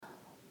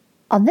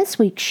On this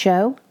week's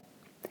show,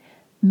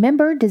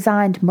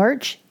 member-designed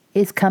merch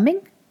is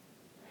coming,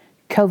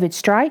 COVID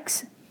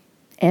strikes,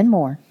 and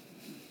more.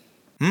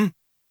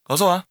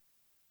 어서 와.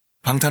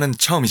 방탄은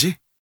처음이지?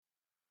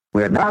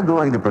 We're now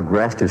going to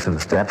progress to some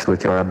steps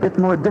which are a bit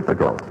more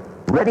difficult.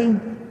 Ready,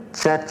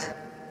 set,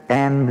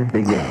 and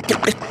begin.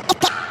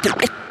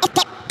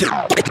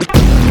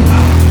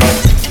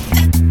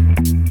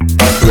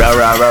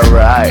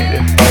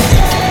 Right.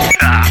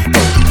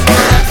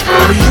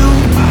 Are you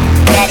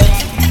ready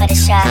for the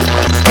show?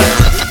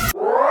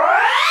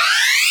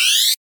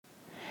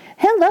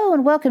 Hello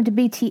and welcome to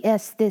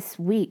BTS This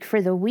Week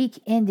for the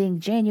week ending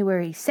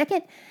January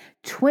 2nd,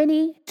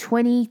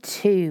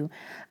 2022.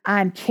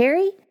 I'm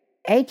Carrie,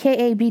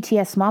 aka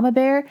BTS Mama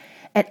Bear,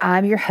 and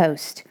I'm your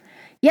host.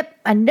 Yep,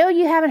 I know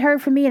you haven't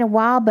heard from me in a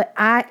while, but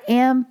I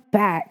am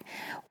back.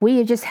 We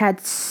have just had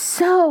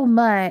so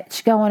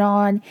much going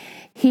on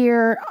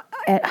here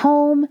at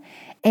home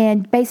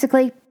and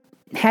basically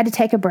had to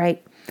take a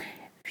break.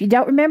 If you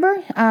don't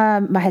remember,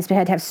 my husband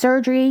had to have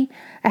surgery.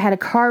 I had a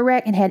car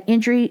wreck and had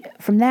injury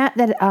from that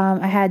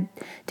I had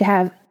to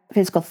have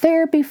physical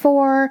therapy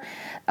for.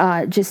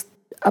 Just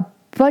a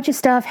bunch of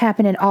stuff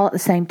happening all at the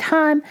same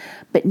time.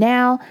 But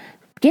now,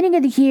 beginning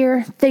of the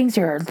year, things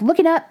are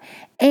looking up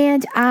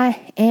and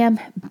I am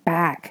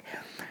back.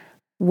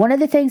 One of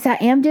the things I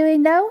am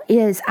doing, though,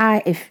 is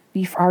if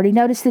you've already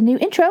noticed the new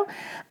intro,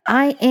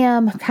 I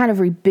am kind of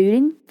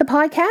rebooting the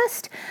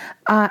podcast.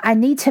 I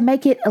need to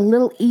make it a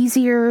little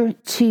easier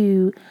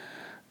to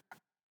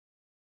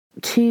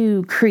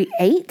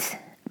create.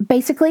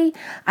 Basically,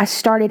 I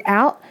started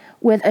out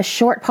with a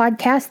short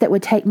podcast that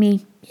would take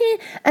me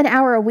an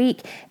hour a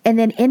week, and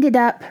then ended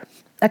up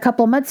a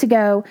couple of months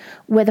ago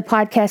with a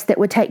podcast that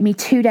would take me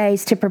 2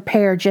 days to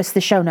prepare just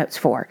the show notes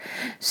for.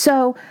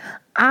 So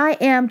I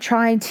am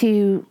trying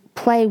to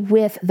play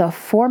with the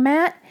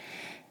format.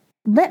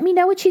 Let me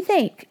know what you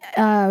think.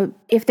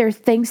 If there are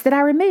things that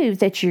I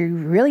removed that you're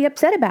really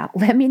upset about,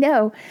 let me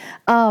know.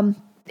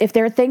 If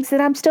there are things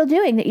that I'm still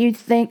doing that you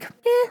think,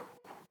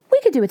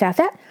 we could do without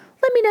that,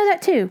 let me know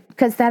that too,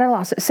 because that'll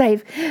also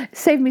save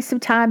me some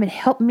time and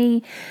help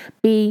me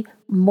be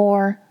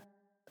more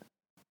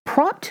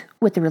prompt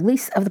with the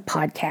release of the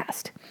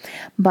podcast.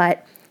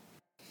 But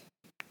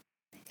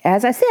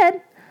as I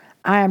said,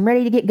 I am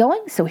ready to get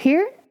going. So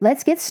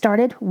let's get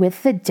started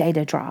with the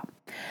data drop.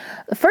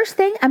 The first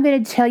thing I'm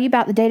going to tell you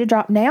about the data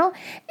drop now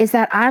is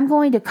that I'm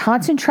going to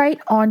concentrate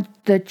on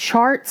the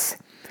charts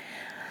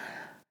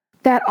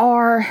that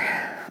are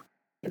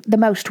the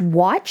most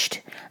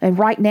watched. And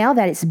right now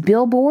that is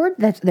Billboard.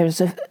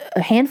 There's a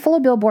handful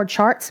of Billboard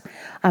charts.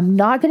 I'm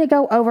not going to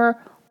go over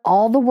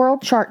all the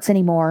world charts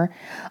anymore.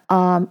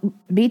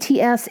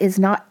 BTS is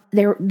not,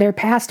 they're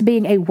past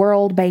being a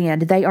world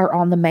band. They are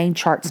on the main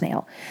charts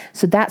now.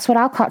 So that's what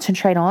I'll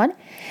concentrate on.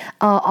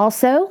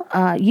 Also,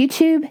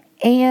 YouTube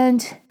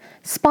and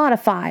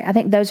Spotify. I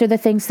think those are the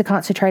things to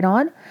concentrate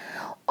on.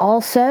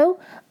 Also,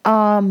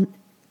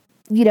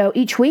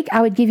 each week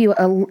I would give you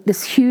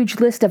this huge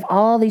list of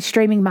all these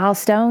streaming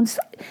milestones.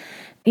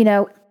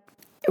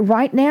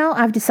 Right now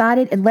I've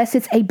decided, unless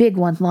it's a big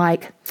one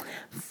like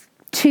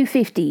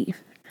 250,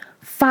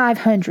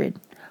 500,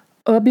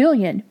 a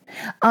billion,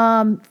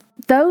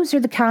 those are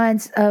the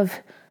kinds of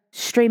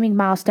streaming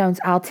milestones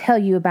I'll tell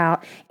you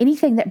about.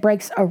 Anything that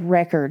breaks a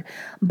record.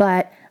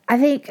 But I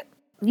think,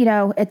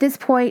 at this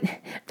point,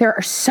 there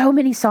are so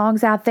many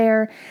songs out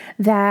there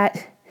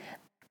that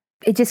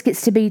it just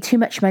gets to be too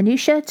much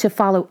minutia to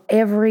follow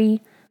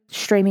every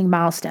streaming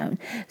milestone.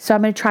 So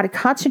I'm going to try to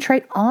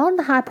concentrate on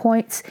the high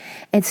points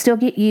and still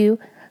get you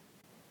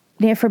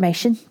the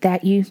information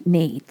that you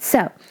need.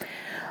 So,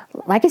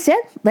 like I said,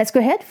 let's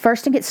go ahead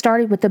first and get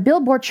started with the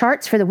Billboard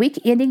charts for the week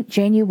ending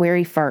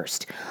January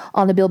 1st.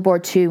 On the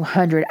Billboard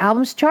 200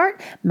 albums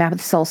chart, Map of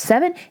the Soul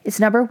 7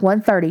 is number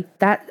 130.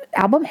 That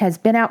album has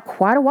been out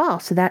quite a while,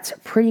 so that's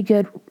pretty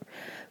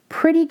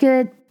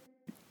good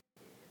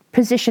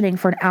positioning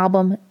for an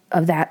album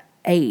of that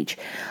age.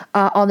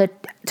 On the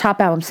top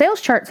album sales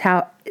chart,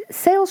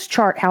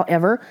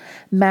 however,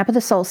 Map of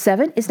the Soul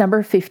 7 is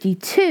number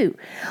 52.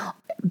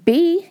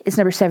 B is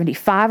number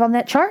 75 on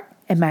that chart,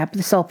 and Map of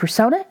the Soul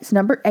Persona is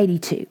number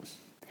 82.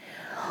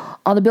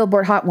 On the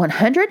Billboard Hot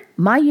 100,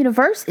 My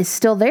Universe is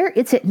still there.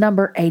 It's at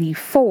number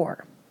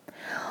 84.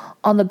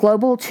 On the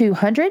Global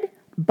 200,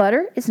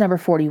 Butter is number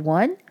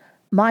 41.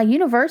 My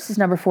Universe is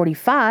number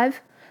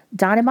 45.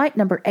 Dynamite,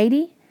 number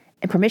 80.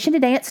 And Permission to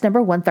Dance, number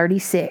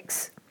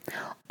 136.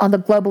 On the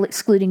Global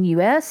excluding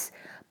US,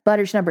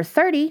 Butter's number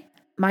 30.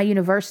 My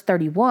Universe,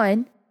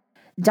 31.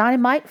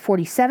 Dynamite,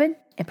 47.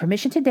 And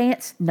Permission to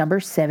Dance, number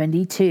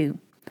 72.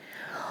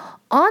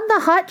 On the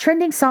Hot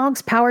Trending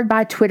Songs Powered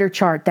by Twitter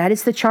chart, that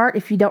is the chart.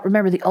 If you don't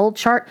remember, the old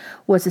chart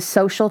was the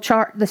social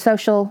chart, the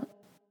social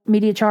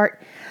media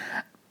chart.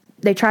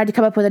 They tried to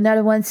come up with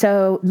another one,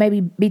 so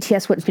maybe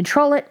BTS wouldn't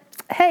control it.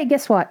 Hey,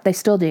 guess what? They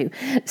still do.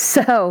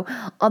 So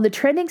on the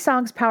Trending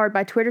Songs Powered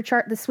by Twitter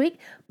chart this week,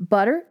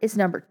 Butter is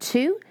number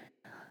 2.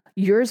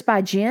 Yours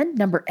by Jin,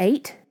 number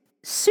 8.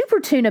 Super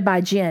Tuna by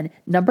Jin,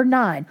 number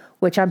 9,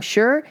 which I'm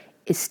sure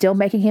is still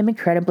making him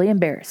incredibly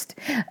embarrassed.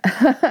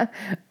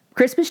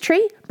 Christmas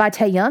Tree by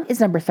Taehyung is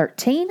number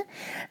 13.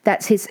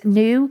 That's his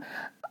new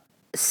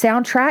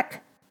soundtrack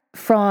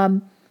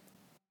from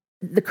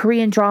the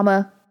Korean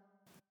drama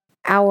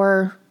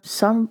I've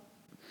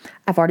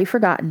already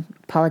forgotten.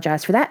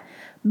 Apologize for that.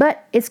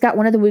 But it's got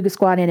one of the Wooga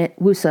Squad in it,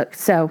 Woosuk.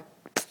 So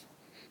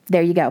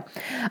there you go.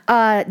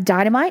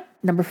 Dynamite,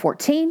 number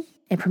 14.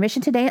 And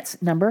Permission to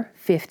Dance, number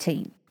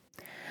 15.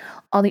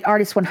 On the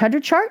Artist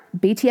 100 chart,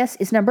 BTS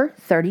is number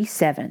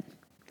 37.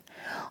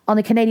 On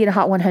the Canadian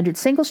Hot 100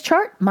 singles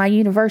chart, My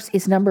Universe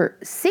is number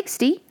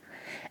 60.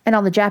 And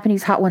on the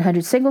Japanese Hot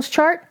 100 singles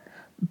chart,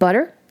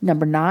 Butter,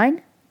 number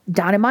 9.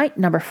 Dynamite,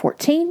 number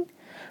 14.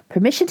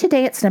 Permission to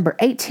Dance, number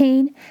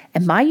 18.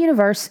 And My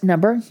Universe,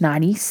 number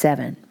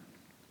 97.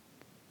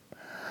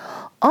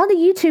 On the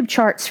YouTube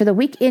charts for the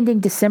week ending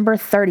December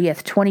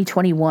 30th,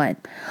 2021,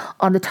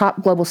 on the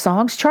top global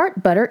songs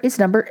chart, Butter is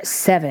number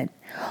 7.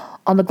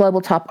 On the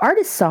global top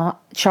artist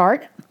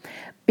chart,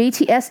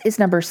 BTS is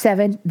number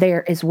 7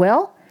 there as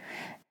well.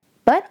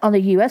 But on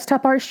the US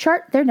top artist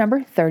chart, they're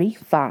number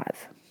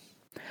 35.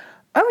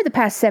 Over the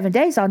past 7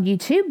 days on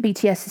YouTube,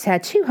 BTS has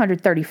had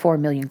 234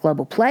 million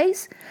global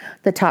plays.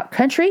 The top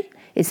country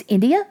is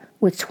India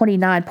with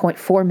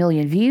 29.4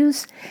 million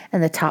views,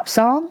 and the top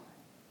song,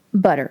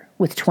 Butter,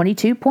 with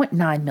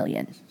 22.9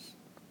 million.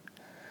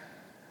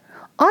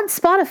 On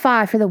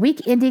Spotify for the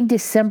week ending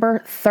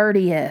December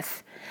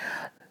 30th,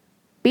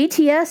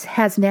 BTS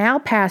has now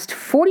passed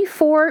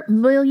 44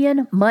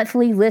 million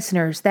monthly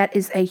listeners. That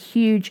is a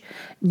huge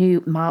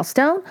new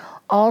milestone.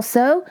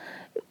 Also,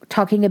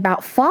 talking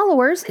about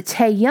followers,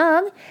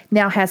 Taehyung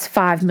now has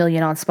 5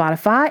 million on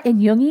Spotify, and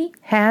Yoongi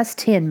has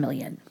 10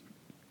 million.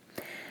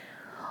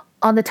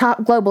 On the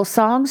top global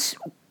songs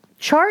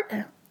chart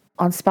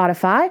on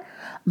Spotify,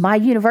 My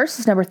Universe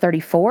is number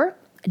 34,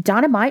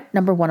 Dynamite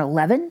number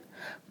 111,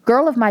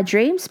 Girl of My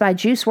Dreams by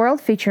Juice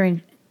WRLD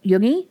featuring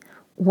Yoongi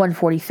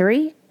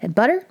 143, and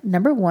Butter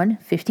number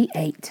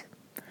 158.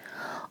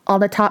 On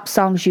the top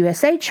songs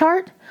USA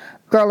chart,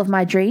 Girl of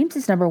My Dreams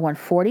is number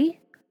 140,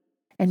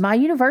 and My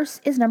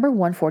Universe is number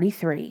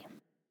 143.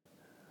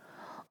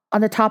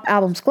 On the top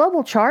albums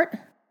global chart,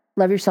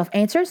 Love Yourself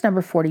Answers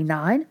number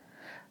 49,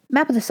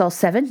 Map of the Soul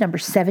 7 number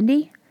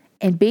 70,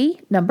 and B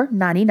number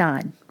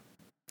 99.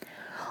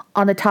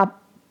 On the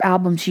top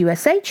albums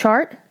USA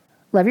chart,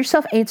 Love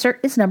Yourself Answer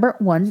is number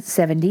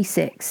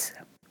 176.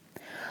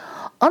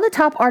 On the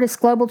top artist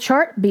global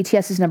chart,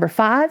 BTS is number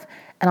 5,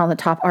 and on the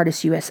top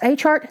artist USA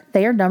chart,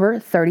 they are number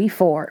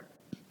 34.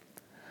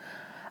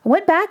 I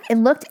went back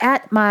and looked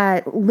at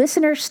my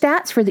listener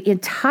stats for the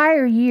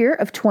entire year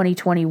of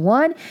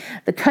 2021.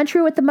 The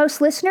country with the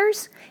most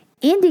listeners,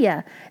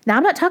 India. Now,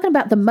 I'm not talking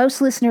about the most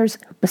listeners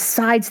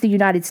besides the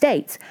United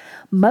States.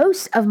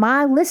 Most of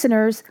my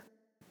listeners,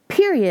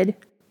 period,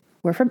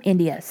 were from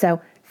India.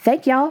 So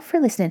thank y'all for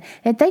listening.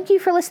 And thank you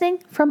for listening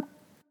from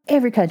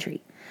every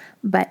country.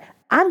 But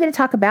I'm going to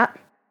talk about,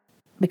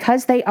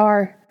 because they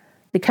are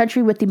the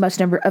country with the most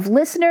number of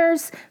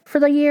listeners for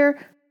the year,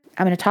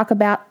 I'm going to talk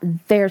about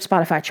their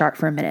Spotify chart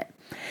for a minute.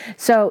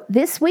 So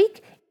this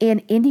week in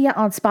India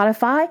on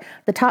Spotify,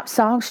 the top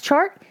songs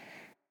chart,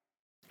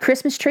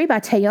 Christmas Tree by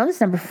Taehyung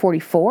is number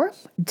 44,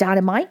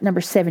 Dynamite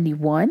number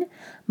 71,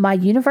 My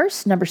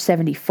Universe number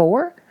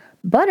 74,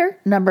 Butter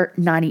number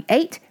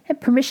 98, and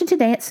Permission to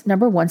Dance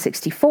number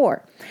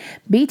 164.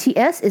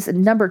 BTS is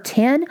number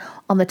 10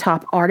 on the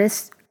top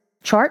artists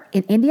chart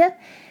in India,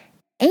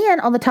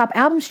 and on the top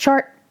albums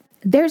chart,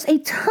 there's a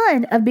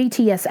ton of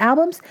BTS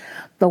albums.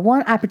 The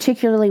one I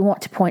particularly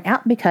want to point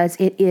out because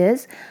it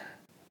is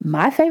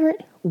my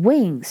favorite,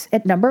 Wings,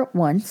 at number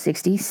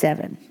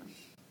 167.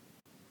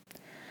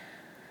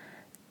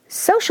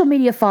 Social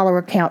media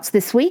follower counts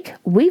this week: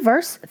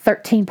 Weverse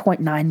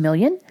 13.9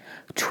 million,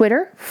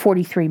 Twitter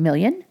 43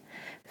 million,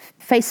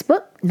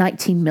 Facebook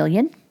 19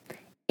 million,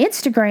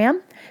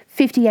 Instagram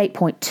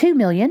 58.2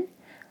 million,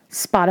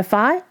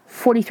 Spotify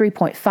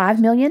 43.5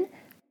 million,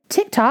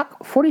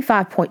 TikTok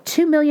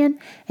 45.2 million,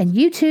 and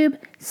YouTube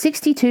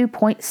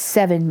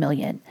 62.7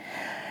 million.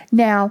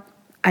 Now,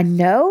 I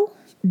know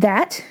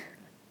that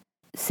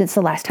since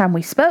the last time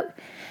we spoke,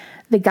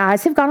 the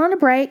guys have gone on a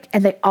break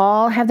and they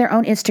all have their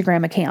own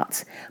Instagram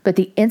accounts. But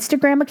the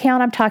Instagram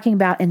account I'm talking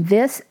about in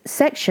this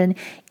section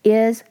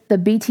is the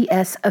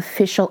BTS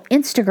official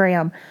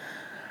Instagram.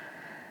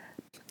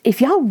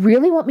 If y'all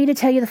really want me to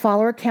tell you the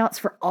follower counts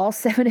for all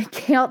 7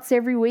 accounts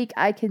every week,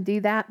 I can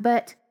do that.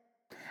 But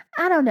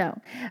I don't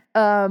know.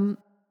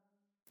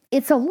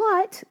 It's a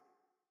lot.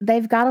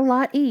 They've got a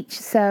lot each.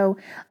 So,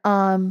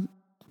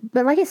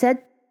 but like I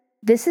said,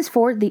 this is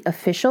for the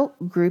official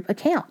group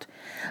account.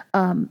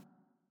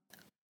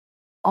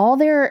 All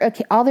their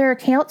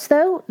accounts,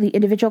 though, the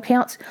individual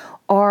accounts,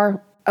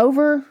 are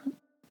over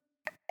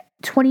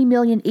 20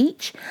 million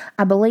each.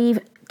 I believe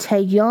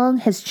Taehyung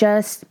has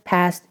just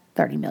passed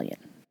 30 million.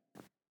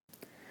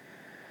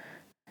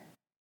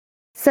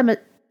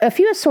 A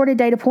few assorted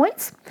data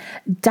points.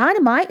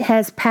 Dynamite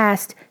has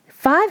passed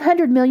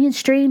 500 million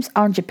streams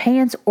on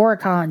Japan's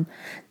Oricon.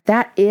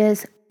 That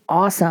is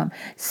awesome.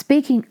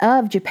 Speaking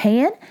of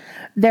Japan,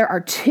 there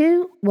are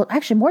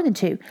more than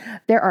two.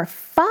 There are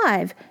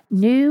 5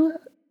 new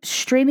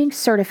streaming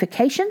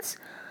certifications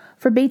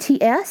for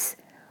BTS.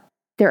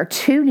 There are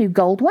 2 new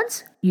gold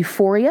ones,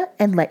 Euphoria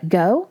and Let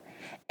Go,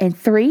 and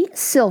 3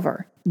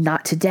 silver,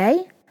 Not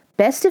Today,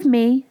 Best of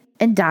Me,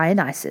 and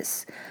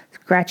Dionysus.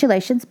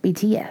 Congratulations,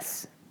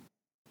 BTS.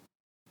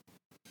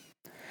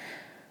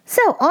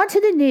 So, on to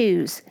the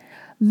news.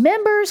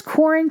 Members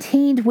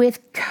quarantined with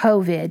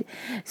COVID.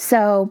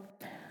 So,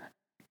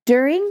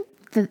 during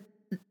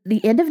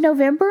the end of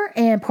November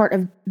and part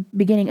of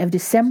beginning of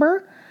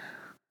December,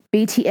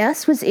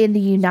 BTS was in the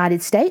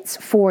United States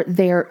for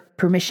their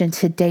Permission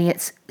to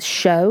Dance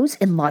shows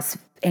in Los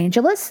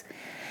Angeles.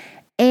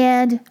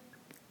 And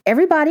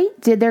everybody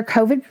did their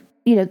COVID,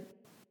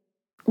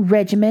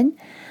 regimen.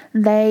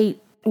 They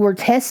were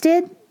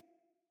tested.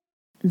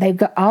 They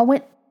all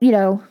went,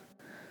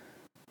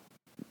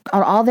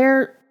 on all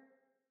their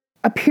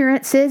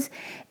appearances.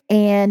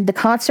 And the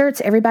concerts,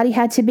 everybody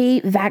had to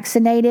be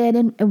vaccinated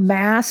and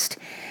masked.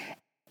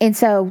 And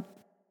so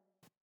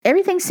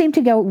everything seemed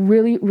to go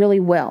really, really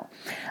well.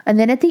 And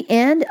then at the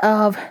end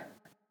of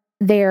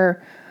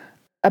their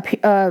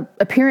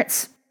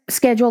appearance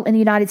schedule in the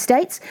United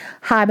States,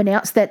 HYBE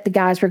announced that the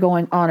guys were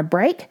going on a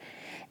break.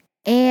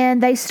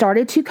 And they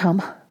started to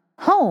come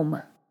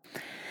home.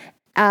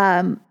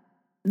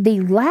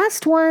 The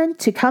last one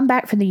to come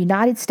back from the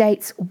United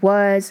States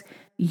was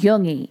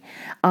Yoongi.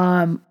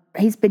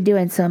 He's been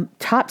doing some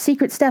top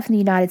secret stuff in the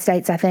United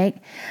States, I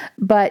think.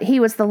 But he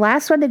was the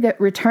last one to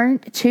get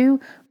returned to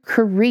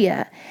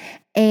Korea.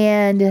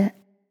 And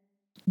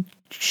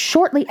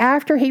shortly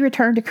after he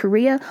returned to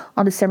Korea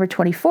on December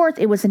 24th,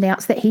 it was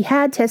announced that he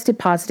had tested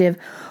positive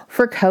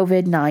for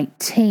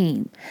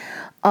COVID-19.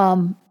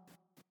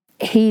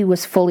 He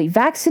was fully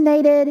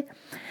vaccinated.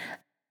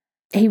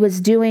 He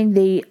was doing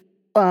the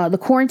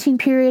quarantine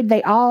period.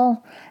 They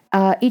all,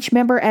 each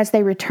member, as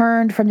they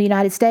returned from the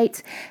United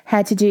States,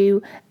 had to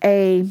do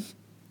a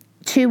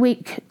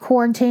 2-week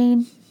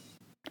quarantine.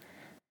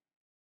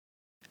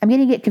 I'm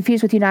going to get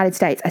confused with the United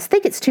States. I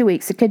think it's 2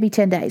 weeks. It could be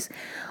 10 days.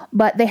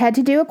 But they had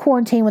to do a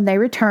quarantine when they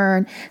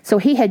returned. So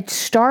he had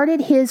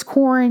started his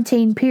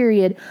quarantine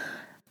period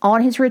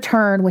on his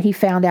return when he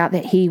found out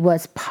that he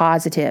was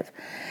positive.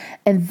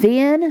 And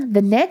then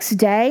the next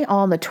day,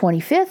 on the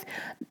 25th,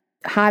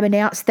 HYBE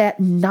announced that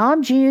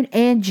Namjoon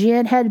and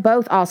Jin had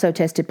both also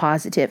tested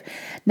positive.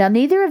 Now,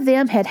 neither of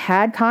them had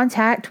had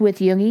contact with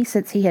Yoongi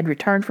since he had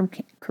returned from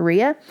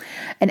Korea.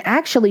 And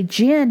actually,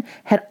 Jin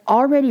had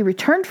already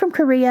returned from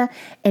Korea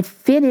and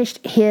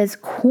finished his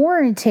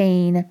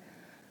quarantine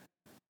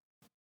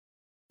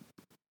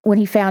when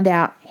he found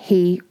out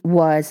he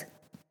was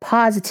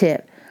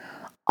positive.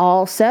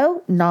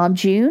 Also,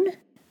 Namjoon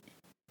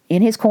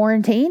in his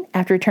quarantine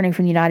after returning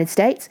from the United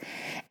States,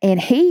 and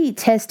he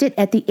tested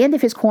at the end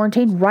of his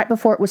quarantine right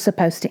before it was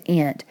supposed to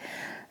end.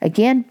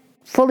 Again,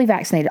 fully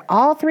vaccinated.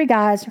 All 3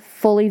 guys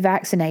fully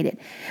vaccinated.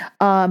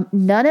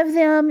 None of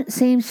them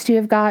seems to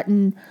have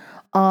gotten,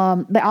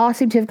 they all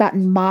seem to have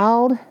gotten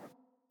mild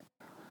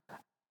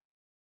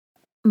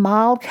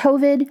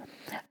COVID.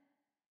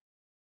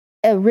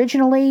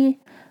 Originally,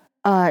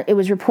 it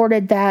was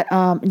reported that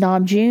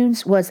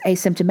Namjoon's was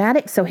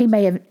asymptomatic, so he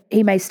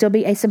may still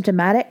be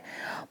asymptomatic,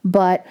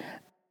 but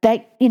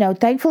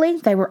thankfully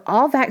they were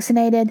all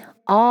vaccinated.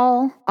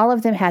 All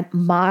of them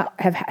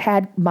have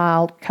had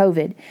mild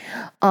COVID.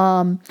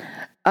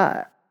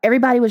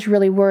 Everybody was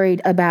really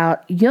worried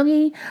about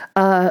Yoongi.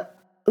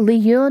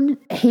 Lee Yoon,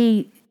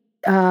 he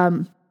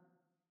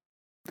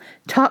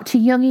talked to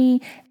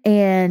Yoongi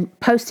and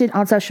posted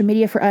on social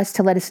media for us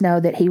to let us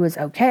know that he was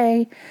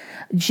okay.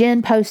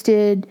 Jin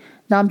posted,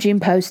 Namjoon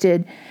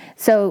posted.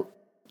 So,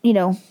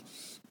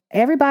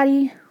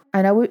 everybody,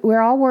 I know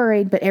we're all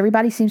worried, but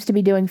everybody seems to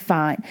be doing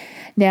fine.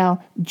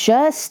 Now,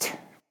 just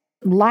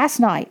last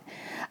night,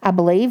 I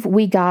believe,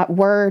 we got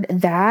word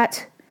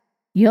that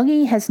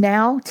Yoongi has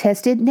now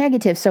tested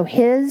negative. So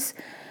his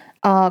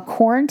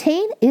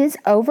quarantine is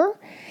over,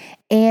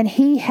 and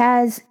he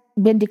has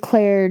been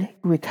declared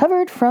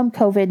recovered from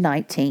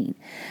COVID-19.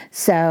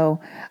 So,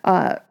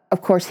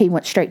 of course, he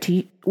went straight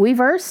to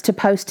Weverse to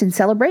post and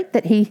celebrate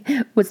that he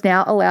was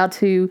now allowed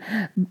to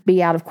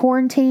be out of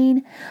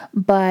quarantine.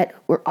 But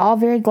we're all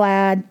very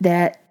glad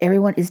that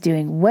everyone is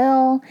doing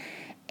well,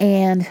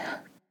 and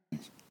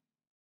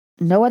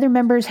no other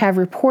members have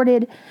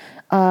reported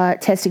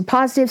testing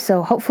positive.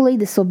 So hopefully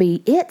this will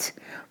be it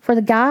for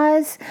the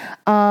guys.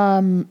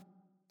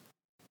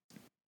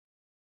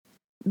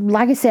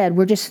 Like I said,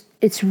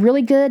 it's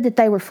really good that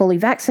they were fully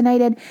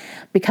vaccinated,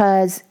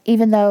 because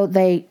even though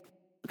they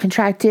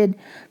contracted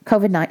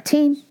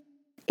COVID-19,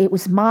 it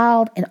was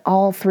mild in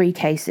all 3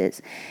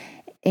 cases.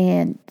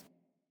 And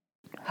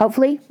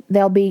hopefully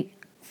they'll be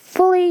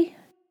fully,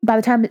 by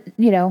the time this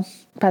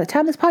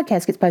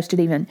podcast gets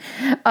posted even,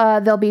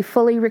 they'll be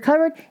fully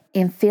recovered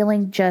and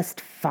feeling just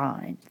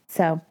fine.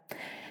 So,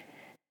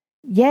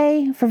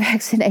 yay for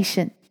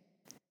vaccination.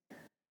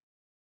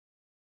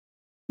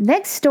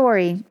 Next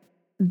story.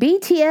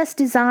 BTS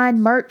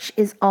design merch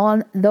is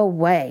on the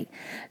way.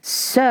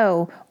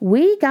 So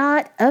we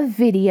got a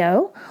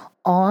video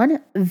on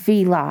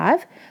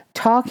VLive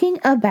talking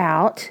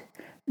about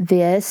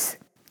this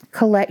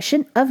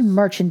collection of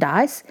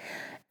merchandise,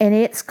 and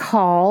it's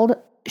called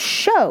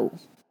Show.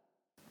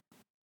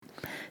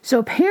 So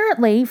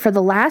apparently for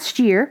the last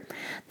year,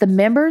 the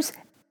members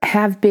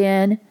have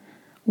been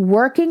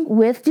working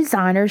with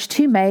designers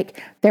to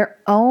make their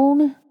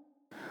own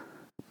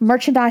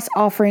merchandise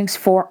offerings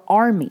for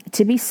ARMY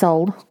to be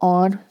sold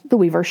on the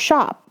Weverse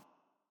shop.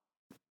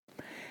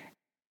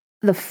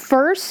 The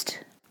first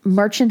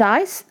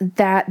merchandise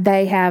that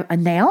they have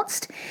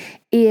announced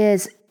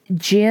is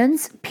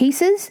Jin's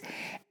pieces,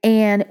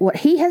 and what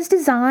he has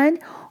designed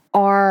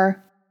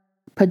are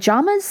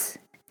pajamas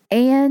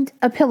and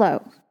a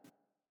pillow.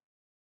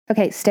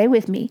 Okay, stay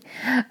with me.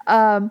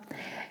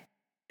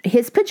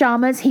 His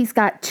pajamas, he's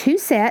got 2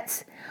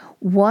 sets.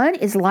 One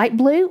is light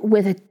blue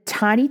with a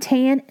tiny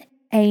tan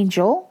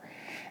angel,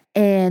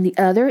 and the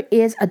other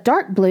is a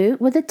dark blue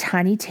with a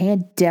tiny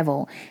tan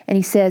devil. And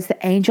he says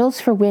the angel's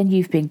for when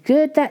you've been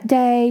good that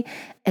day,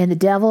 and the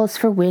devil is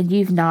for when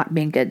you've not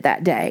been good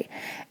that day.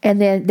 And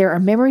then there are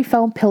memory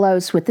foam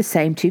pillows with the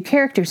same 2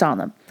 characters on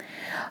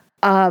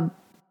them.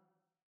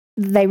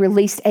 They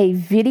released a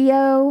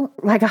video,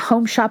 like a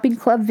home shopping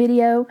club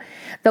video.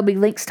 There'll be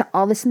links to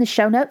all this in the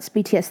show notes,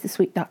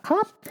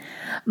 btsthisweek.com.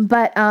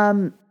 But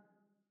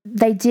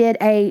they did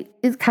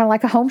it's kind of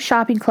like a home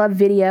shopping club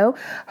video.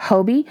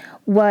 Hobie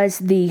was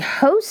the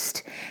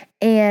host,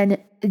 and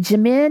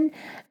Jimin,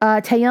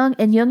 Taeyong,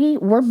 and Yoongi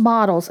were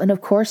models. And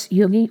of course,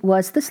 Yoongi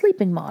was the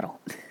sleeping model.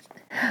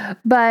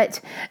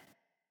 But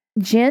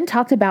Jin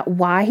talked about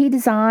why he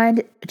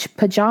designed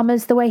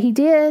pajamas the way he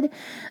did.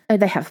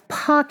 They have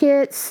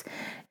pockets.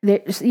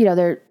 They're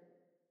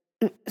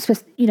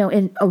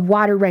in a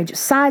wider range of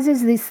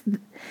sizes.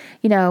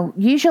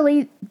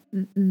 Usually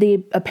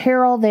the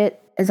apparel that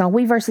is on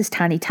Weverse is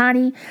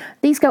tiny.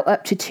 These go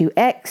up to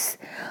 2X.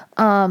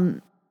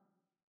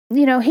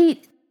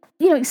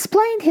 He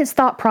explained his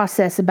thought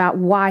process about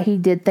why he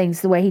did things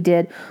the way he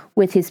did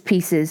with his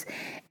pieces.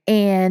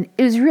 And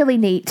it was really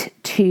neat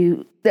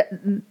to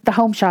the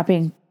home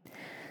shopping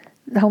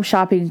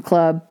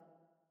club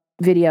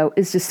video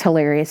is just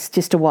hilarious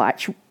just to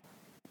watch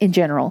in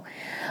general.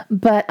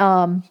 But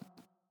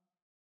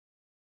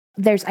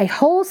there's a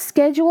whole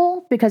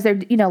schedule because they're,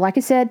 like I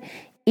said,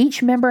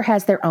 each member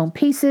has their own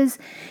pieces.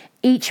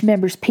 Each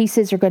member's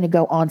pieces are going to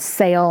go on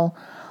sale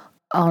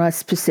on a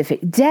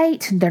specific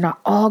date. They're not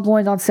all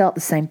going on sale at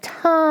the same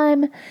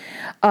time.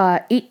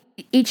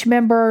 Each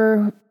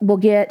member will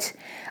get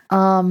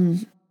a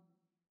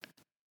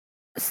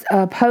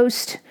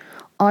post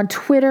on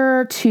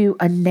Twitter to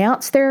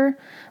announce their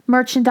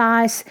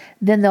merchandise.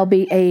 Then there'll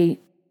be a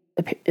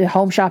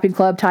home shopping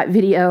club type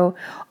video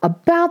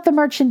about the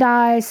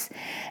merchandise.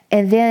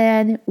 And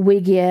then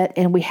we get,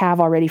 and we have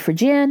already for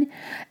Jin,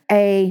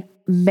 a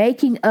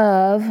making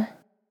of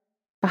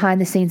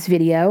behind the scenes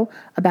video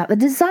about the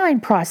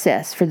design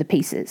process for the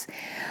pieces.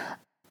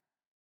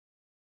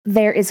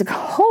 There is a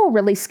whole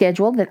release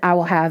schedule that I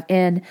will have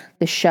in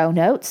the show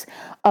notes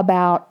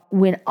about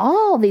when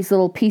all these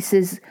little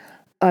pieces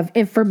of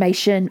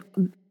information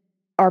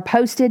are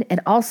posted, and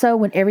also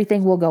when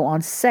everything will go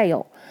on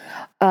sale.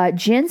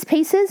 Jin's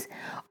pieces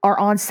are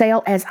on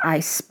sale as I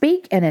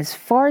speak, and as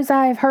far as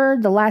I have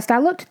heard, the last I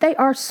looked, they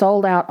are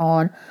sold out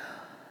on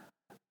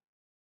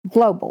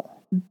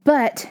Global.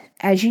 But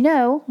as you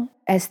know,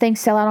 as things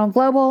sell out on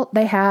Global,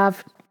 they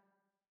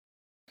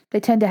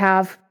tend to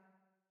have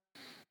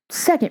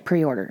second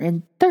pre-order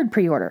and third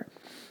pre-order.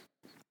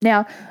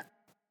 Now,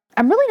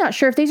 I'm really not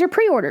sure if these are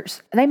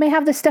pre-orders. They may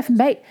have this stuff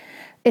made.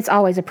 It's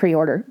always a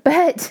pre-order.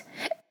 But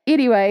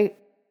anyway,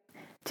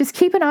 just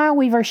keep an eye on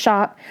Weverse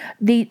Shop.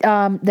 The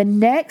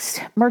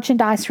next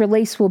merchandise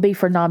release will be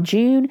for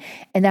Namjoon,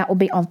 and that will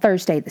be on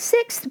Thursday the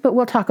 6th. But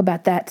we'll talk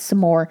about that some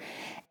more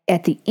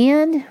at the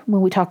end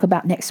when we talk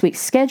about next week's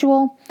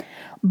schedule.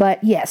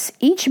 But yes,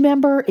 each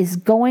member is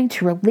going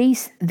to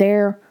release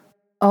their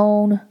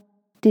own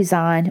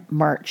design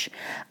merch.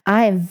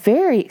 I am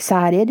very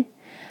excited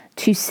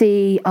to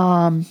see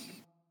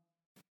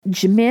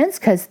Jimin's,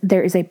 because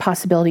there is a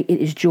possibility it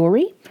is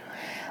jewelry.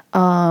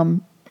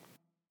 And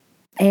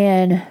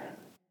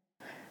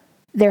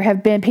there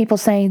have been people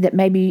saying that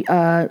maybe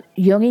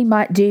Yoongi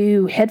might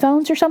do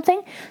headphones or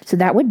something, so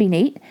that would be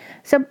neat.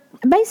 So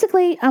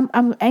basically,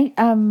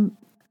 I'm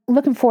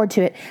looking forward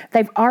to it.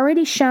 They've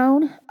already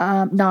shown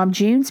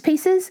Namjoon's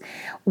pieces,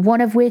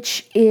 one of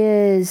which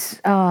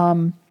is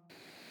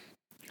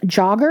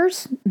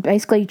joggers,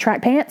 basically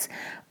track pants,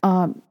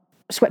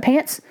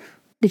 sweatpants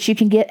that you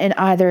can get in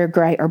either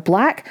gray or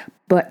black.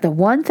 But the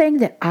one thing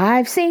that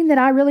I've seen that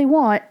I really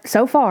want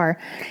so far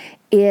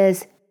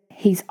is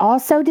he's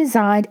also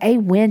designed a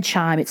wind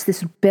chime. It's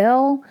this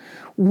bell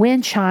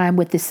wind chime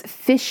with this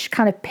fish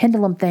kind of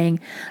pendulum thing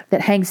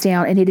that hangs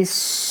down, and it is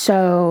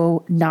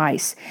so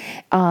nice.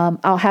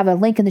 I'll have a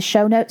link in the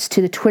show notes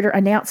to the Twitter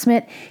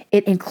announcement.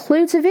 It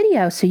includes a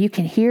video so you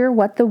can hear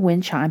what the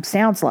wind chime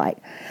sounds like.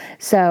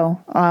 So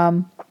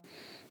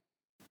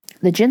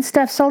the gin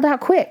stuff sold out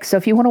quick. So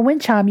if you want a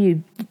wind chime,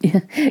 you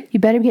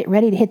better get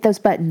ready to hit those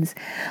buttons.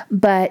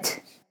 But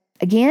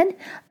again,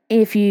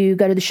 if you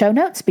go to the show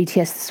notes,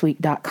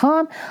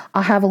 btsthisweek.com,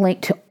 I'll have a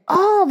link to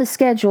all the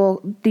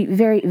schedule, the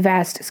very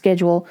vast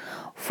schedule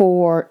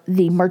for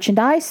the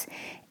merchandise.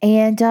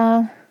 And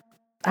I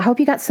hope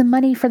you got some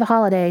money for the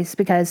holidays,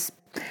 because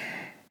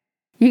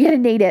you're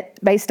going to need it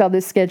based on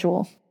this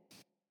schedule.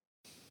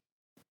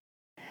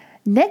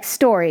 Next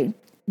story.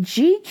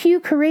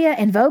 GQ Korea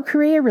and Vogue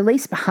Korea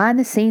released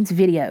behind-the-scenes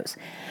videos.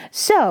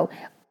 So,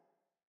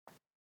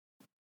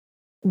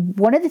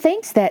 one of the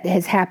things that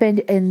has happened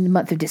in the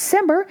month of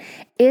December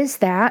is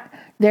that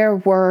there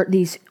were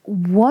these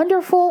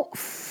wonderful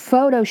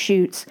photo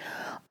shoots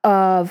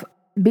of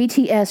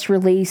BTS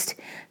released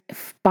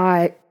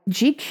by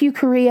GQ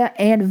Korea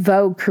and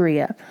Vogue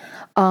Korea.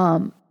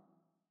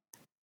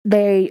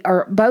 They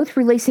are both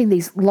releasing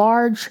these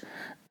large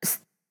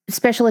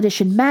special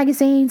edition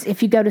magazines.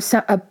 If you go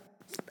to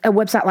a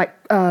website like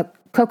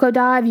Coco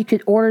Dive, you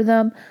could order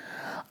them.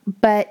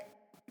 But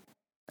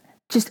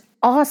just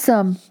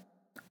awesome,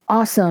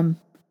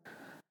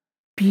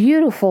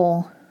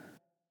 beautiful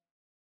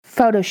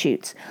photo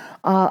shoots.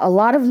 A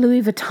lot of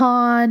Louis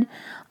Vuitton,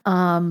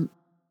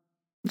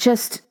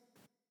 just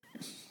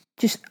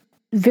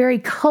very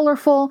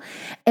colorful.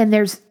 And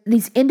there's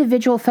these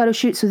individual photo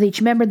shoots with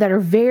each member that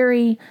are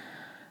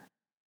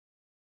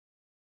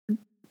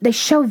they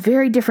show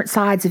very different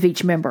sides of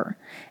each member.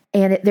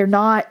 And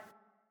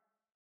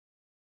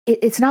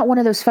it's not one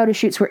of those photo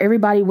shoots where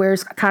everybody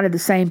wears kind of the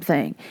same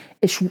thing.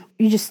 It's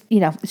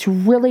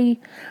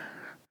really,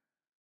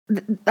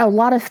 a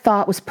lot of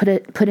thought was put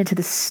into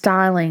the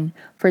styling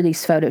for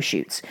these photo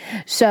shoots.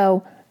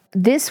 So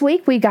this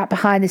week we got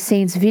behind the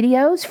scenes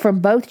videos from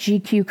both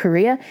GQ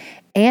Korea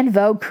and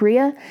Vogue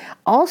Korea.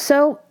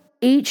 Also,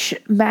 each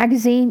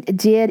magazine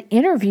did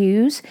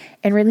interviews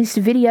and released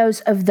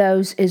videos of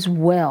those as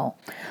well.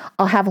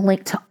 I'll have a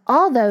link to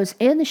all those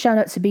in the show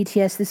notes at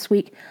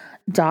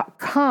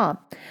btsthisweek.com.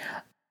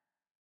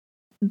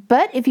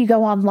 But if you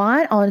go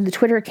online on the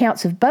Twitter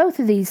accounts of both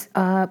of these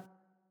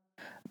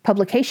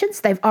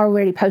publications, they've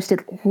already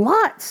posted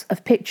lots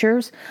of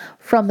pictures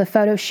from the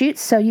photo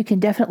shoots, so you can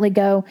definitely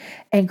go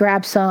and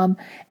grab some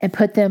and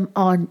put them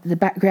on the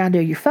background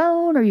of your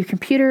phone or your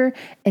computer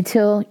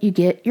until you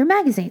get your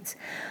magazines.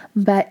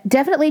 But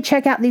definitely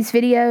check out these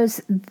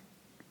videos.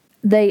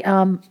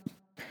 I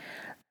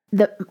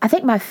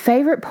think my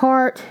favorite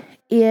part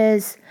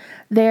is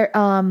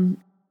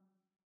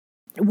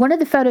one of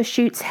the photo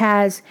shoots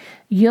has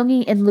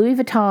Yoongi in Louis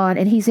Vuitton,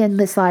 and he's in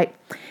this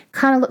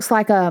kind of looks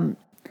like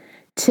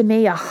to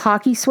me a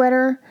hockey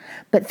sweater,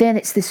 but then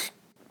it's this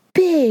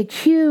big,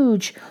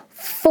 huge,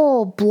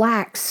 full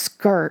black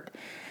skirt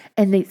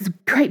and these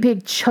great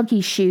big chunky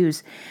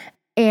shoes.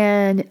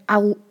 And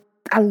I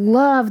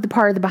love the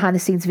part of the behind the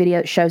scenes video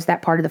that shows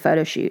that part of the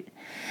photo shoot.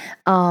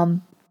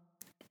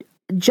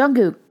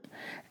 Jungkook,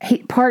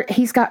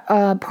 he's got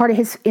part of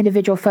his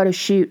individual photo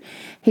shoot.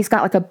 He's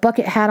got like a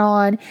bucket hat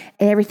on,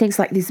 and everything's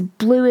like these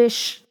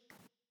bluish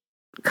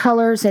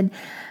colors, and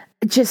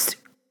just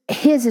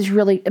his is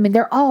really,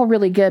 they're all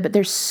really good, but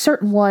there's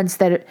certain ones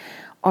that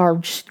are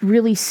just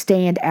really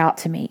stand out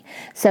to me.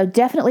 So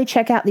definitely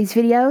check out these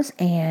videos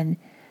and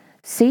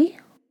see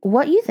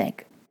what you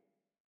think.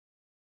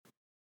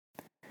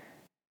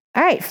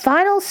 All right,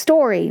 final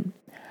story.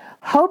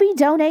 Hobie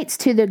donates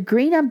to the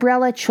Green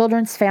Umbrella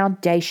Children's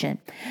Foundation.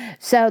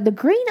 So the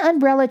Green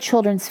Umbrella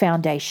Children's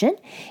Foundation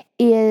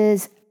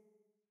is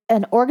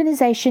an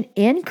organization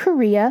in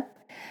Korea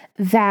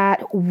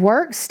that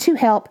works to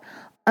help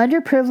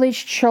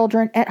underprivileged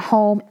children at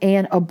home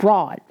and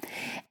abroad.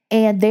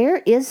 And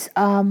there is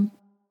a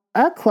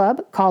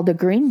club called the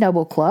Green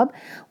Noble Club,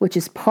 which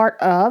is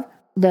part of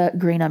the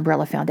Green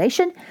Umbrella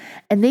Foundation.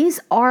 And these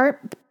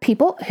are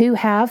people who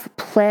have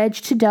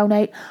pledged to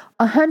donate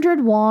 100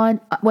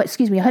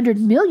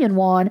 million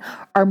won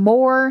or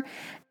more,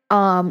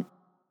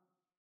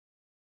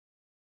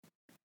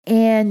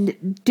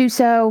 and do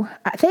so,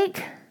 I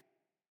think,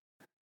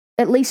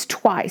 at least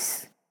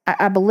twice,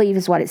 I believe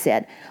is what it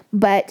said.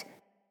 But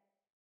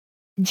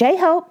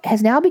J-Hope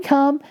has now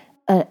become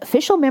an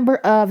official member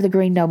of the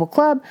Green Noble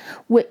Club,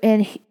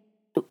 and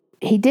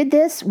he did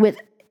this with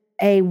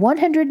a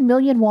 100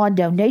 million won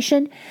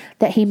donation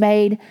that he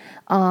made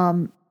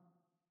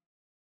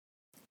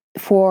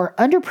for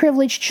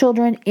underprivileged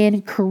children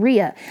in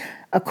Korea.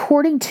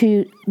 According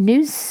to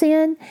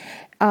NewsSyn,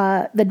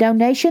 the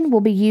donation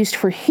will be used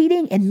for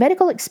heating and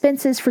medical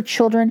expenses for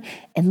children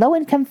in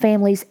low-income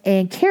families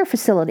and care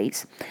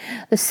facilities.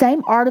 The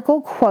same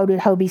article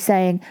quoted Hobie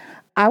saying,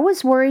 "I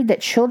was worried that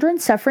children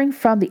suffering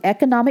from the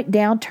economic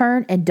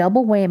downturn and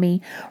double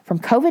whammy from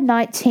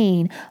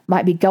COVID-19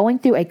 might be going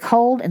through a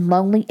cold and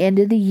lonely end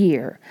of the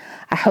year.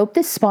 I hope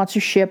this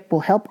sponsorship will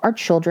help our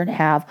children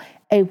have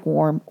a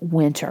warm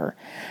winter."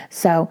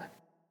 So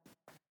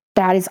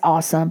that is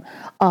awesome.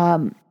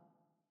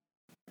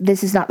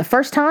 This is not the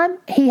first time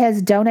he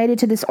has donated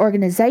to this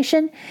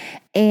organization,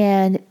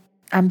 and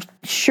I'm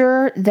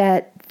sure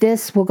that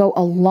this will go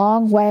a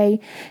long way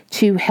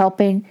to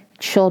helping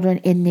children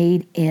in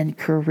need in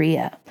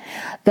Korea.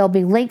 There'll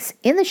be links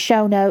in the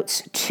show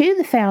notes to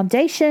the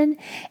foundation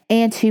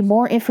and to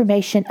more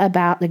information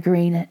about the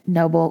Green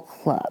Noble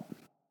Club.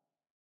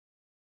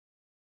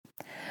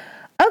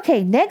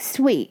 Okay, next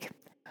week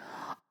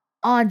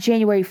on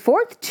January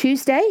 4th,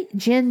 Tuesday,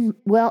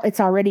 it's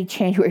already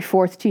January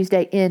 4th,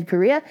 Tuesday in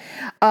Korea.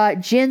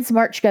 Jin's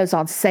merch goes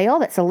on sale.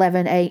 That's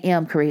 11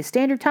 a.m. Korea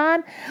Standard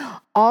Time.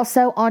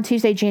 Also on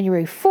Tuesday,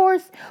 January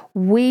 4th,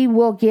 we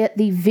will get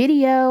the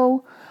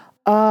video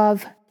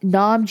of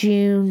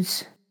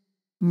Namjoon's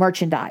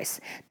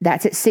merchandise.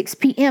 That's at 6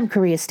 p.m.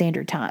 Korea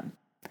Standard Time.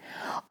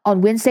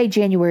 On Wednesday,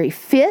 January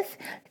 5th,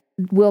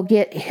 we'll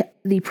get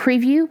the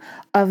preview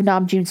of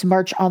Namjoon's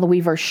merch on the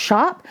Weverse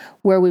shop,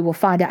 where we will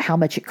find out how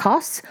much it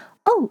costs.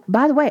 Oh,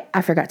 by the way,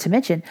 I forgot to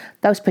mention,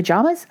 those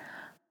pajamas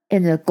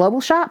in the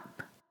global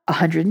shop,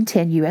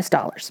 $110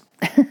 US.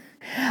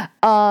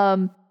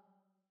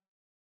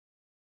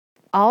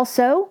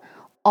 Also,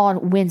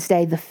 on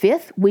Wednesday the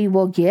 5th, we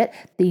will get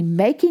the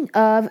making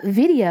of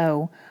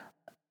video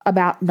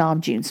about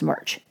Namjoon's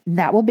merch.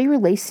 That will be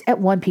released at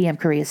 1 p.m.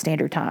 Korea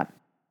Standard Time.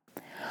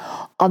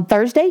 On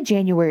Thursday,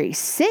 January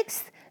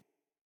 6th,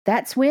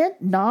 that's when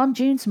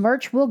Namjoon's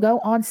merch will go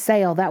on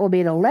sale. That will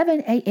be at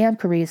 11 a.m.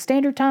 Korea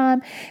Standard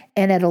Time,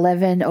 and at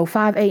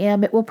 11:05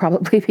 a.m. it will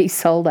probably be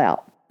sold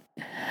out.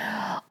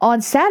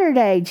 On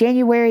Saturday,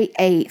 January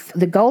 8th,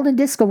 the Golden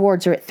Disc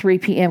Awards are at 3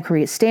 p.m.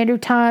 Korea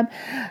Standard Time.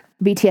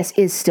 BTS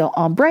is still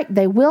on break.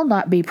 They will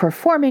not be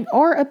performing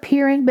or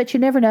appearing, but you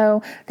never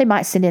know. They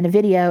might send in a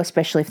video,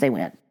 especially if they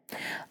win.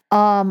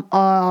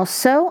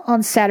 Also,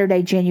 on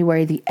Saturday,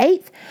 January the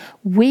 8th,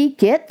 we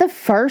get the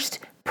first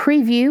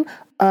preview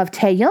of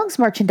Taehyung's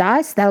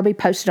merchandise. That'll be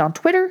posted on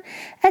Twitter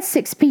at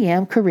 6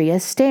 p.m. Korea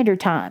Standard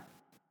Time.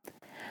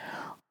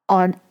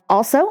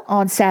 Also,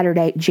 on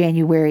Saturday,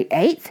 January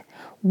 8th,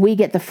 we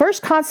get the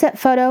first concept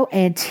photo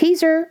and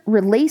teaser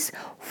release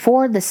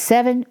for the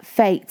Seven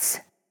Fates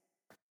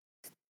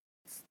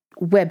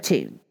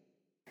webtoon.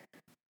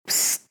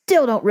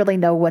 Still don't really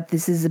know what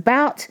this is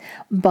about,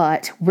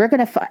 but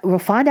we'll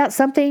find out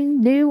something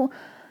new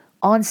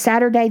on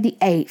Saturday the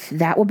 8th.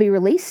 That will be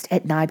released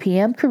at 9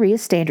 p.m. Korea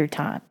Standard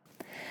Time.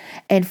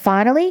 And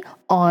finally,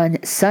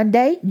 on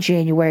Sunday,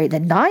 January the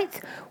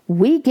 9th,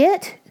 we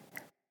get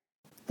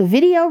the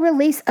video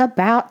release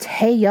about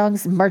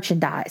Taehyung's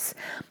merchandise.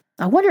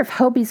 I wonder if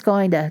Hobie's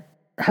going to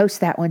host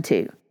that one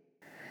too.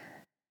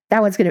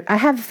 That one's I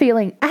have a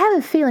feeling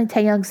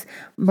Taehyung's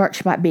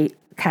merch might be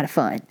kind of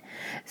fun.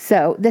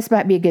 So this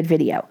might be a good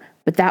video.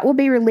 But that will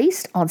be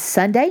released on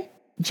Sunday,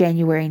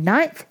 January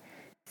 9th,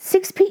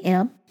 6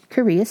 p.m.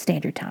 Korea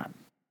Standard Time.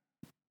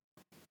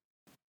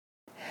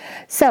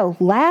 So,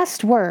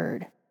 last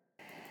word.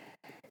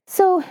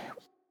 So,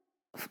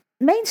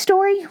 main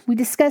story, we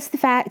discussed the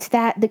fact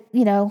that,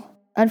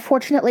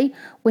 unfortunately,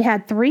 we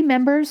had 3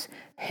 members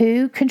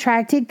who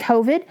contracted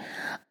COVID.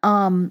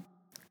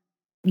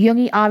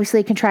 Yoongi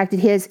obviously contracted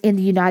his in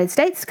the United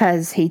States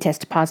because he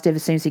tested positive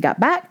as soon as he got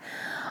back.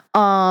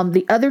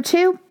 The other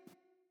 2,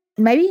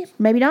 maybe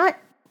not.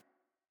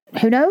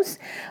 Who knows?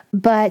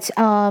 But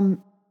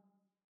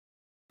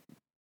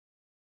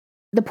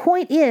the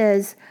point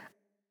is,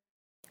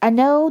 I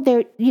know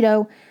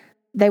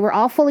they were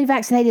all fully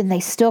vaccinated and they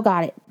still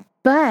got it,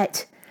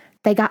 but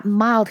they got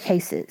mild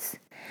cases.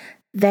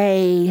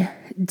 They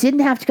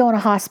didn't have to go in a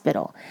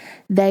hospital.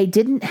 They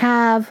didn't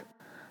have,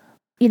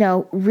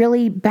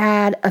 really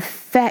bad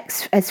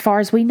effects as far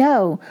as we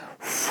know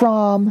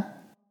from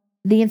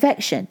the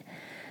infection.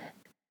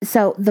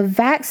 So the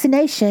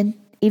vaccination,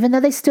 even though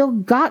they still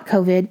got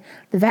COVID,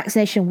 the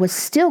vaccination was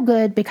still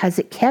good because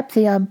it kept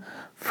them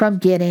from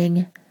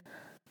getting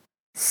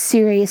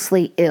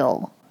seriously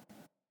ill.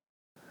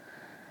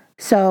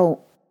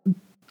 So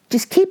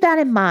just keep that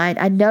in mind.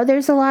 I know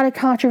there's a lot of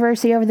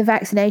controversy over the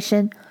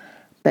vaccination,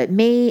 but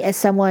me, as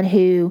someone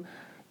who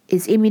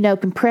is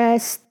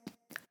immunocompromised,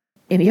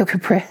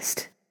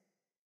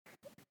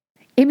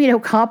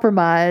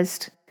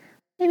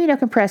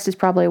 immunocompressed is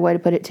probably a way to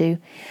put it too.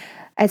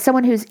 As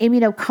someone who's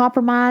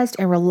immunocompromised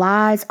and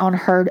relies on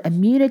herd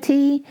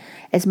immunity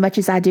as much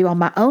as I do on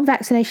my own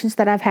vaccinations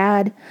that I've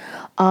had,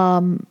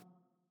 I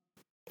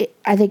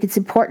think it's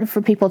important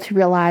for people to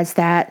realize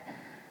that,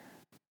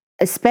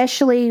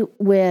 especially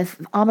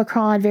with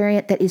Omicron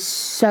variant that is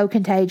so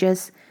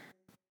contagious,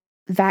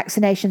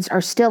 vaccinations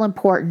are still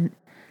important.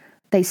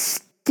 They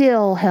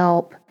still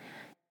help.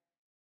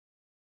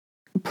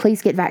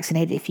 Please get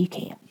vaccinated if you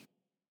can.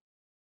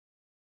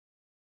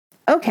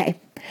 Okay,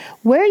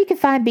 where you can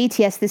find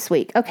BTS this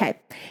week. Okay,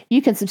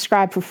 you can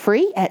subscribe for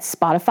free at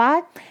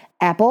Spotify,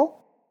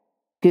 Apple,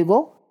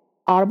 Google,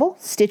 Audible,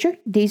 Stitcher,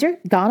 Deezer,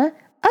 Ghana,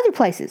 other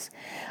places.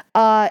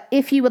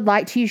 If you would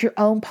like to use your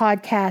own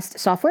podcast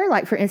software,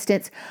 like for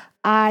instance,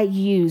 I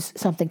use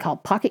something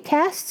called Pocket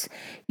Casts.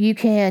 You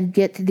can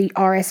get the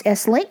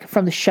RSS link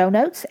from the show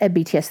notes at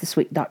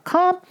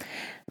btsthisweek.com.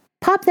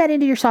 Pop that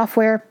into your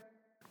software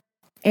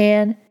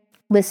and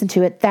listen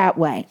to it that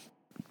way.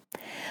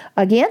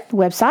 Again, the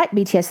website,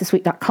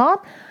 btsthisweek.com.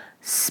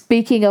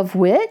 Speaking of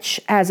which,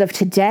 as of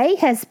today,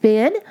 has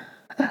been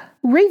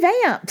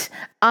revamped.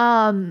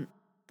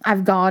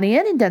 I've gone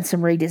in and done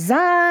some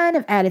redesign.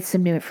 I've added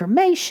some new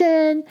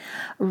information,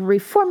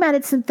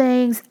 reformatted some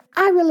things.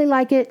 I really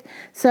like it,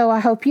 so I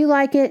hope you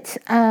like it.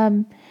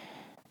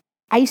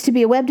 I used to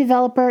be a web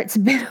developer. It's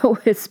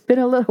been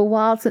a little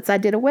while since I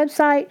did a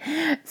website,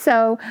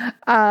 so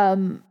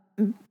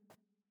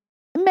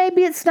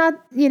maybe it's not,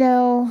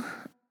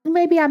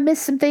 maybe I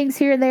missed some things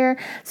here and there.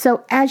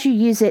 So as you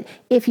use it,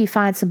 if you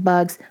find some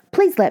bugs,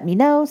 please let me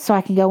know so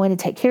I can go in and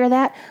take care of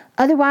that.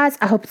 Otherwise,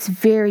 I hope it's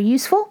very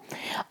useful.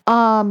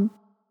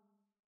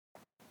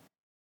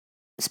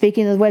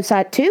 Speaking of the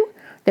website too,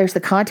 there's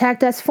the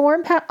contact us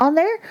form on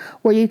there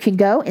where you can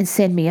go and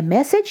send me a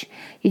message.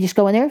 You just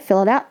go in there,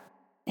 fill it out,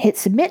 hit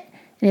submit,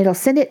 and it'll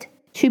send it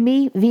to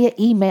me via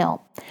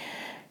email.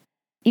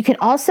 You can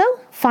also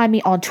find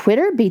me on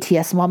Twitter,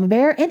 BTS Mama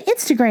Bear, and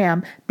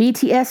Instagram,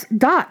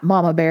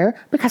 BTS.MamaBear,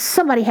 because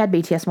somebody had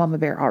BTS Mama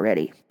Bear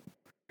already.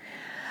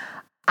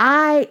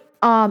 I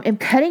am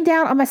cutting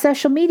down on my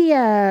social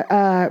media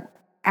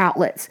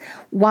outlets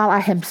while I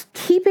am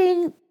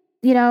keeping,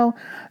 the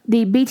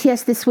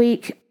BTS This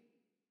Week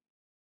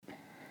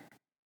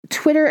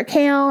Twitter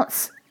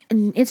accounts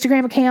and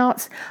Instagram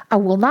accounts. I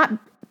will not,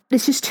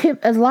 it's just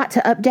a lot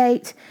to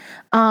update.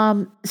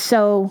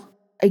 So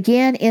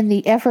again, in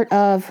the effort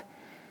of,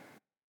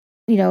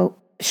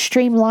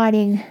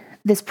 streamlining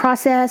this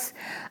process,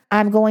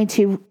 I'm going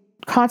to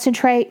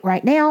concentrate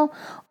right now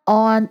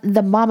on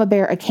the Mama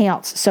Bear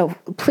accounts. So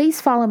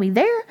please follow me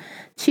there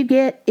to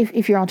get,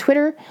 if you're on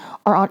Twitter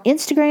or on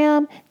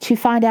Instagram, to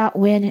find out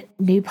when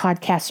new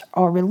podcasts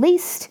are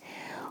released.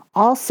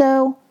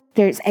 Also,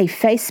 there's a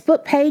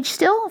Facebook page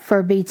still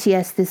for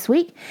BTS This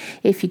Week.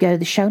 If you go to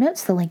the show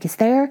notes, the link is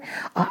there.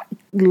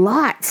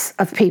 Lots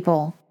of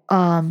people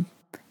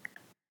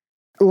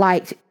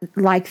like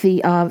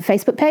the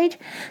Facebook page.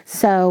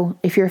 So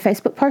if you're a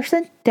Facebook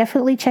person,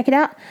 definitely check it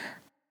out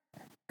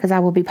because I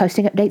will be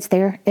posting updates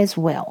there as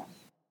well.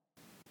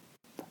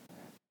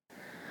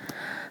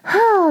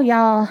 Oh,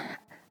 y'all.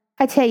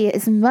 I tell you,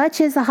 as much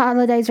as the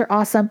holidays are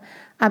awesome,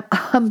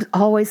 I'm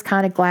always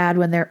kind of glad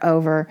when they're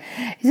over.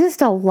 It's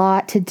just a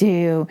lot to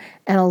do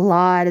and a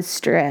lot of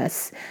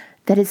stress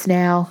that it's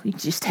now. You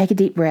just take a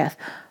deep breath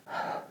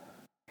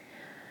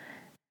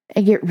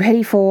and get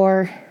ready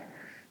for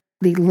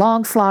the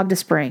long slog to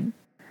spring.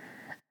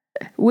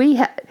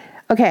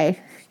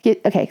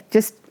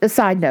 Just a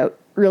side note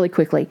really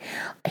quickly.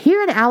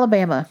 Here in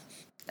Alabama,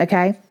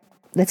 okay,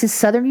 that's in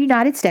southern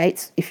United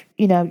States, if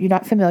you're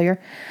not familiar.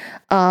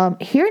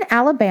 Here in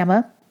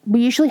Alabama,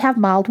 we usually have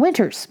mild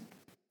winters.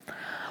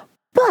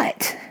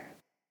 But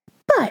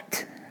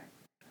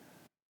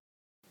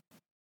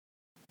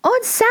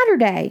on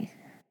Saturday,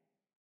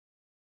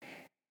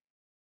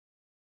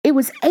 it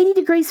was 80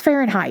 degrees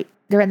Fahrenheit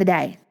during the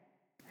day.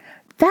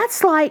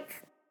 That's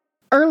like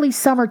early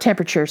summer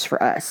temperatures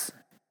for us.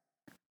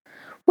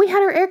 We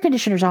had our air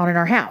conditioners on in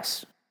our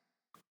house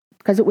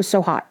because it was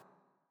so hot.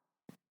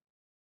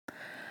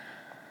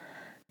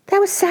 That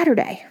was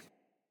Saturday.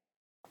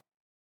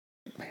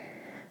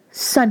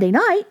 Sunday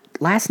night,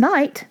 last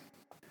night,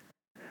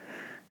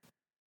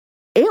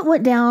 it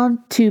went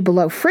down to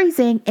below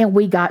freezing and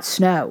we got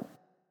snow.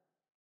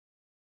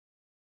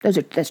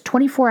 That's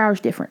 24 hours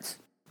difference.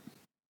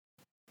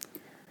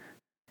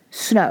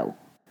 Snow.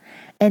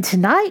 And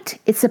tonight,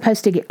 it's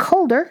supposed to get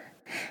colder,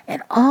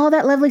 and all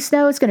that lovely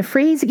snow is going to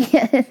freeze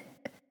again,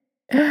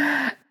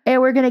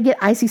 and we're going to get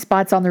icy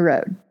spots on the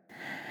road.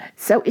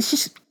 So it's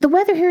just, the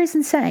weather here is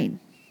insane.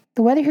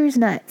 The weather here is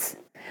nuts.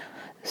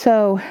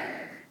 So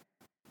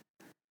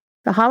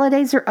the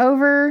holidays are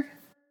over,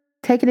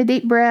 taking a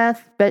deep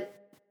breath, but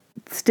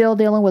still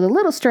dealing with a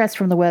little stress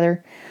from the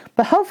weather.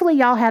 But hopefully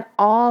y'all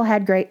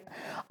had great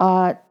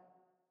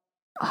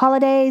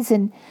holidays,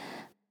 and,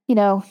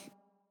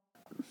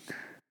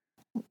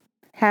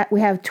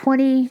 we have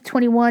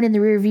 2021 in the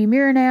rearview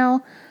mirror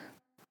now.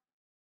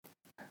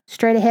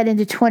 Straight ahead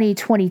into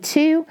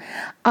 2022.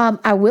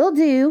 I will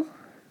do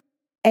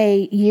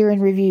a year in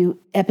review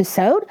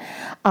episode.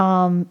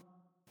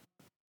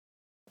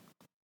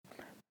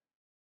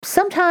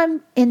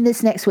 Sometime in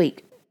this next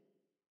week.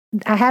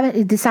 I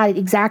haven't decided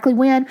exactly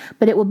when,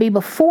 but it will be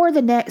before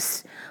the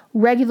next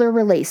regular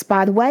release.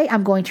 By the way,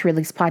 I'm going to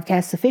release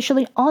podcasts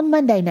officially on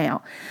Monday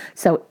now.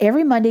 So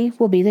every Monday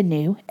will be the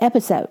new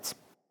episodes.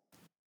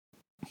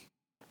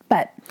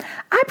 But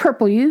I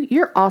purple you.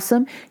 You're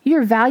awesome.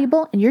 You're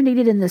valuable and you're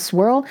needed in this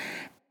world.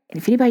 And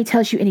if anybody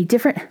tells you any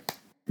different,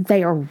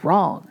 they are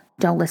wrong.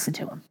 Don't listen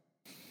to them.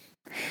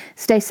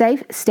 Stay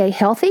safe. Stay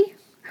healthy.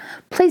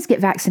 Please get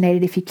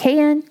vaccinated if you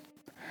can.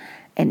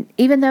 And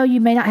even though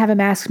you may not have a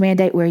mask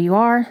mandate where you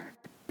are,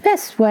 the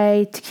best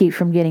way to keep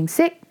from getting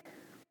sick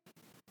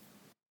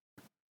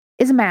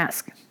is a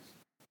mask.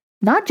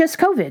 Not just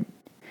COVID.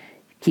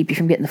 Keep you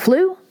from getting the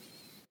flu.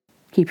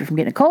 Keep you from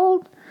getting a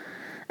cold.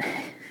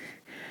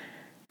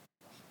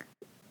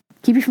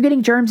 Keep you from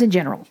getting germs in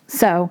general.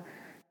 So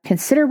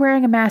consider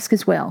wearing a mask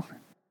as well.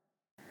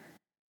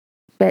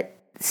 But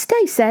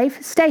stay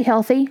safe, stay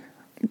healthy.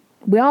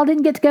 We all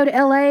didn't get to go to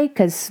LA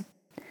because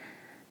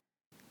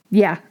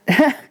Yeah.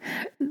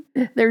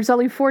 There's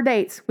only 4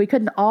 dates. We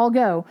couldn't all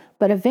go.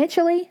 But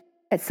eventually,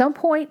 at some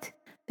point,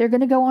 they're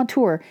going to go on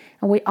tour.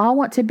 And we all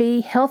want to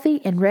be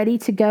healthy and ready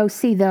to go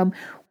see them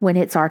when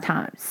it's our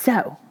time.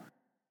 So,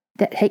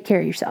 take care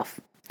of yourself.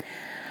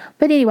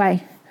 But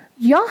anyway,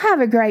 y'all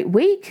have a great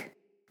week.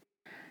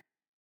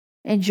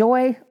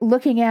 Enjoy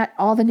looking at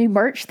all the new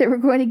merch that we're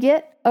going to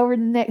get over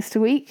the next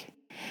week.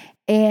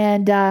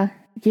 And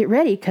get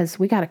ready because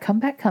we got a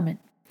comeback coming.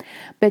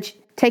 But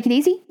take it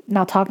easy, and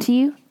I'll talk to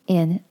you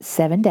in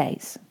 7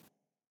 days.